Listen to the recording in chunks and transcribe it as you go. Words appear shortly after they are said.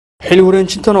xil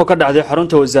wareejintan oo ka dhacday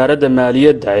xarunta wasaaradda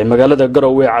maaliyadda ee magaalada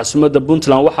Garowe caasimadda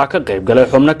Puntland waxaa ka qayb galay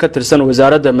xubno ka tirsan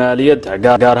wasaaradda maaliyadda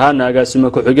gaar ahaan agaasima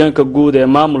ku-xigeenka guud ee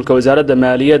maamulka wasaaradda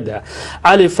maaliyadda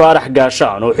Ali Faarax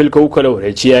Gaashaan oo xilka u kala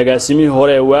wareejiyay agaasimihii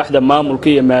hore ee waaxda maamulka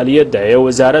iyo maaliyadda ee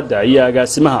wasaaradda iyo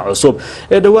agaasimaha cusub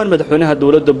ee dhawaan madaxweynaha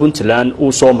dawladda Puntland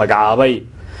uu soo magacaabay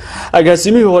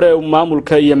agaasimihii hore ee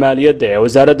maamulka iyo maaliyadda ee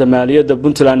wasaaradda maaliyadda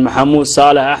Puntland Maxamuud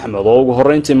Saalax Axmed oo ugu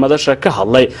horeyntii madasha ka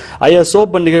hadlay ayaa soo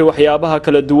bandhigay waxyaabaha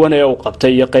kala duwan ee uu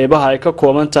qabtay iyo qaybaha ay ka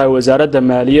kooban tahay wasaaradda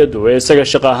maaliyadda ee isaga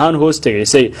shaqo ahaan hoos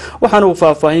tagaysay waxaana uu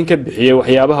faahfaahin ka bixiyay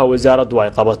waxyaabaha wasaaraddu ay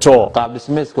qabato. qaab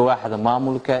dhismeedka waaxda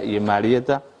maamulka iyo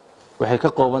maaliyadda waxay ka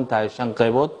kooban tahay 5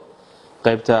 qaybood: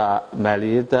 qaybta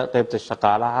maaliyadda, qaybta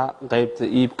shaqaalaha, qaybta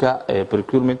iibka ee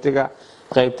procurement-ga,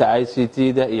 qaybta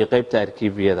ICT-da iyo qaybta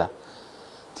arkiifyada.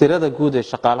 tirada guud ee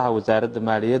shaqaalaha wasaaradda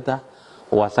maaliyadda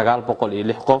waa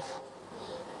 906 qof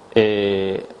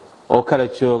oo kala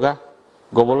jooga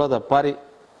gobolada Bari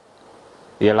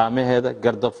iyo Laamaheeda,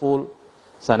 Gardafuul,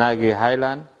 Sanaagi,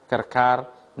 Highland, Karkaar,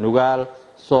 Nugaal,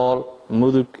 Sool,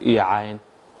 Mudug iyo Cayn.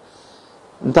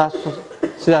 intaas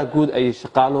sidaa guud ay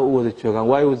shaqaaluhu u wada joogaan.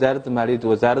 waayo wasaaradda maaliyadda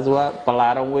wasaaradda waa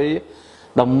ballaaran weeye,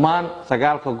 dhammaan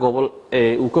 9 gobol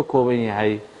ee uu ka kooban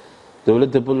yahay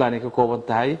dawladda Puntland ay ka kooban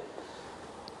tahay.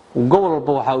 gobol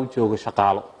walba waxa uu jooga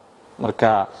shaqaalo. marka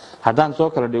haddaan soo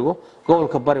kala dhigo,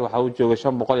 gobolka Bari waxa uu jooga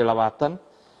 520,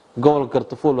 gobolka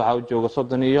Gardafuul waxa uu jooga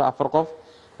 34 qof,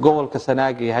 gobolka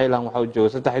Sanaagi iyo Highland waxa uu jooga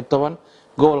 13,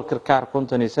 gobolka Karkaar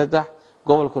 53,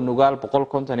 gobolka Nugaal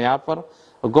 154,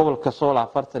 gobolka Sool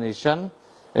 45,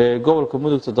 gobolka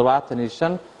Mudug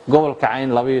 75, gobolka Cayn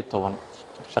 12.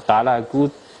 shaqaalaha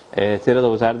guud ee tirada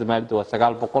wasaaradda maaliyadda waa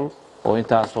 900 oo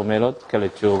intaas oo meelood kala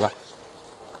jooga.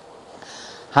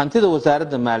 hantida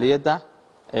wasaaradda maaliyadda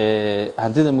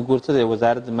hantida maguurtada ee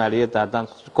wasaaradda maaliyadda haddaan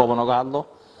kooban uga hadlo,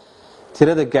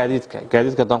 tirada gaadiidka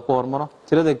haddaan ku hormaro,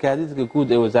 tirada gaadiidka guud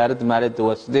ee wasaaradda maaliyadda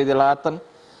waa 28,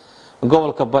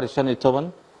 gobolka Bari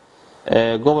 15,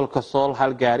 gobolka Sool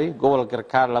 1 gaari, gobolka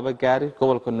Karkaar 2 gaari,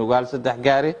 gobolka Nugaal 3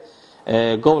 gaari,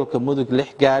 gobolka Mudug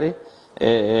 6 gaari.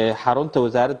 xarunta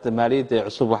wasaaradda maaliyadda ee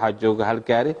cusub waxaa jooga 1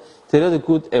 gaari. tirada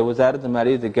guud ee wasaaradda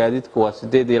maaliyadda gaadiidku waa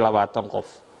 28 qof.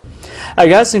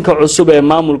 agaasinka cusub ee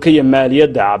maamulka iyo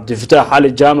maaliyadda Cabdifataax Ali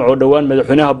Jaamac oo dhawaan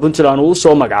madaxweynaha Puntland uu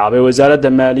soo magacaabay wasaaradda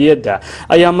maaliyadda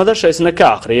ayaa madasha isna ka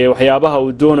akhriyay waxyaabaha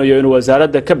uu doonayo inuu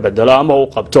wasaaradda ka bedelo ama uu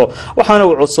qabto, waxaana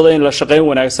uu codsaday in la shaqayn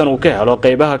wanaagsan uu ka helo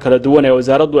qaybaha kala duwan ee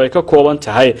wasaaraddu ay ka kooban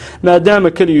tahay maadaama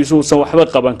kaligiisu uusan waxba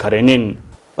qaban karinin.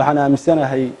 waxaan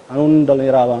aaminsanahay anuu nin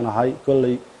dhalinyaro baan ahay,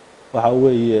 kolley waxa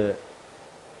weeye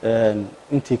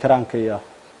intii karaankaya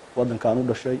waddankaan u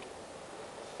dhashay,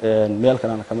 meel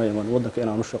kalena kama iman waddanka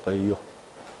inaan u shaqeeyo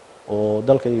oo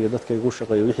dalkayga dadkayga u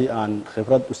shaqeeyo wixii aan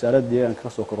khibrad wasaaradda deegaanka ka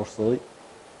soo kororsaday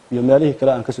iyo meelihii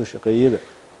kale aan ka soo shaqeeyayba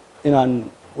inaan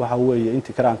waxa weeye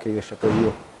intii karaankayga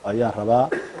shaqeeyo ayaan rabaa.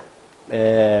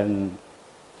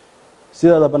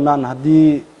 sidaada bannaan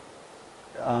haddii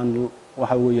aan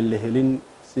waxa weeye la helin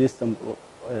system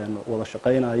wada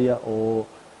shaqeynaya oo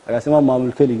agaasimaha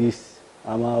maamul kaligiis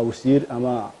ama wasiir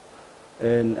ama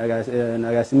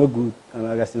agaasimo guud ama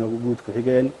agaasimo guud ku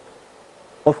xigeen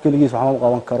qof kaligiis wax ma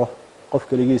qaban karo, qof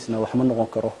kaligiisna wax ma noqon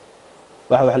karo.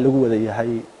 waxa lagu wada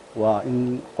yahay waa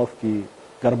in qofkii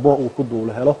garbo uu ku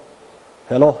duulo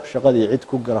helo shaqadii cid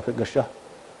ku garab gasha,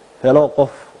 helo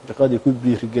qof shaqadii ku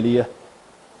biirigeliya,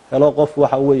 helo qof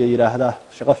waxa weeye yiraahda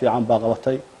shaqo fiican baa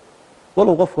qabatay,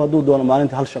 walow qofku hadduu doono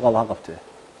maalintii hal shaqo ha qabtee.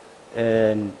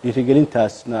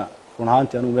 dhiirigelintaasna run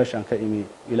ahaantii anuu meeshaan ka imi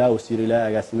ilaa wasiir ilaa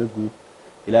agaasimo guud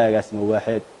ilaa agaasimo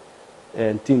waaxeed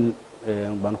team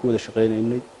baan ku wada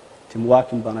shaqeynaynay, team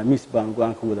working baan miis baan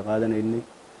go'aan ka wada qaadanaynay.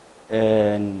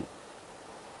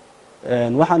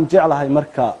 waxaan jeclahay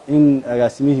marka in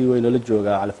agaasimihii weyna la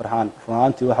joogaa Cali Farxaan run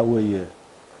ahaantii waxa weeye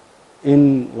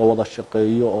in la wada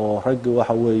shaqeeyo oo ragga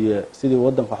waxa weeye sidii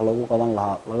waddanka wax loogu qaban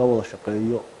lahaa laga wada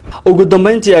shaqeeyo. ugu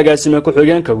dambeyntii agaasima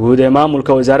ku-xigeenka guud ee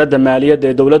maamulka wasaaradda maaliyadda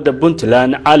ee dawladda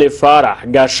Puntland Ali Faarax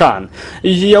Gaashaan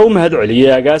ayaa u mahad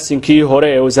celiyay agaasinkii hore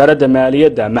ee wasaaradda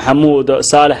maaliyadda Maxamuud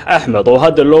Saalax Axmed oo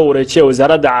hadda loo wareejiyay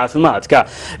wasaaradda caafimaadka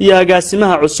iyo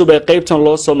agaasimaha cusub ee qaybtan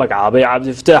loo soo magacaabay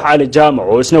Cabdifataax Ali Jaamac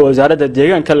oo isna wasaaradda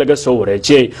deegaanka laga soo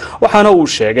wareejiyay. waxaana uu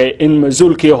sheegay in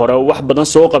mas'uulkii hore wax badan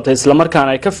soo qabtay isla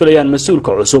markaana ay ka filayaan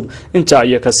mas'uulka cusub inta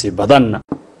ay ka sii badan.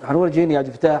 waxaan warjeynaa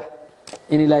Cabdifataax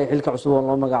in ilaahay xilka cusub oo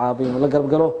loo magacaabay la garab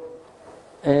galo.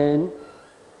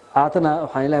 caatana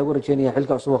waxaan ilaahay ugu rajeynayaa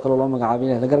xilka cusub oo kale loo magacaabay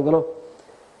in la garab galo.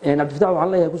 Cabdifataax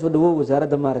waxaan leeyahay ku soo dhawow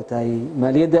wasaaradda maaragtay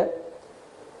maaliyadda.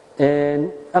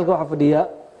 halka waxa fadhiya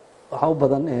waxa u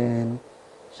badan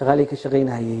shaqaaley ka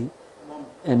shaqeynayay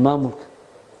maamulka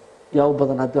yaa u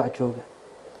badan hadda wax jooga.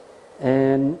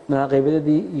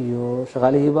 madaxqaybadii iyo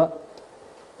shaqaalihiiba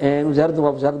wasaaraddu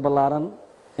waa wasaarad ballaaran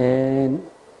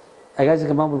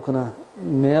agaasinka maamulkuna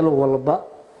meel walba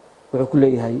wuxuu ku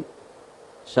leeyahay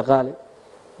shaqaale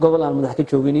gobol aan madax ka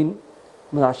jooginin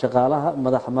madaxa shaqaalaha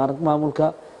madaxa maamulka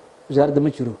wasaaradda ma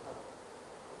jiro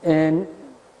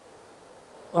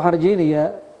waxaan rajaynayaa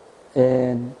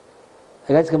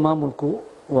agaasinka maamulku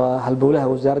waa halbowlaha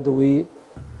wasaaradda weeye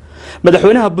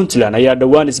madaxweynaha Puntland ayaa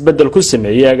dhawaan isbedel ku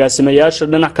sameeyay agaasimayaasha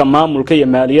dhinaca maamulka iyo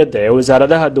maaliyadda ee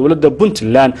wasaaradaha dawladda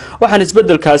Puntland waxaan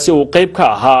isbedelkaasi uu qayb ka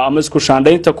ahaa ama isku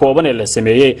shaandhaynta kooban ee la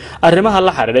sameeyay arrimaha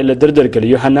la xiriira la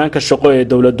dardargeliyo hanaanka shaqo ee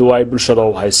dawladdu ay bulshada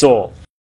u hayso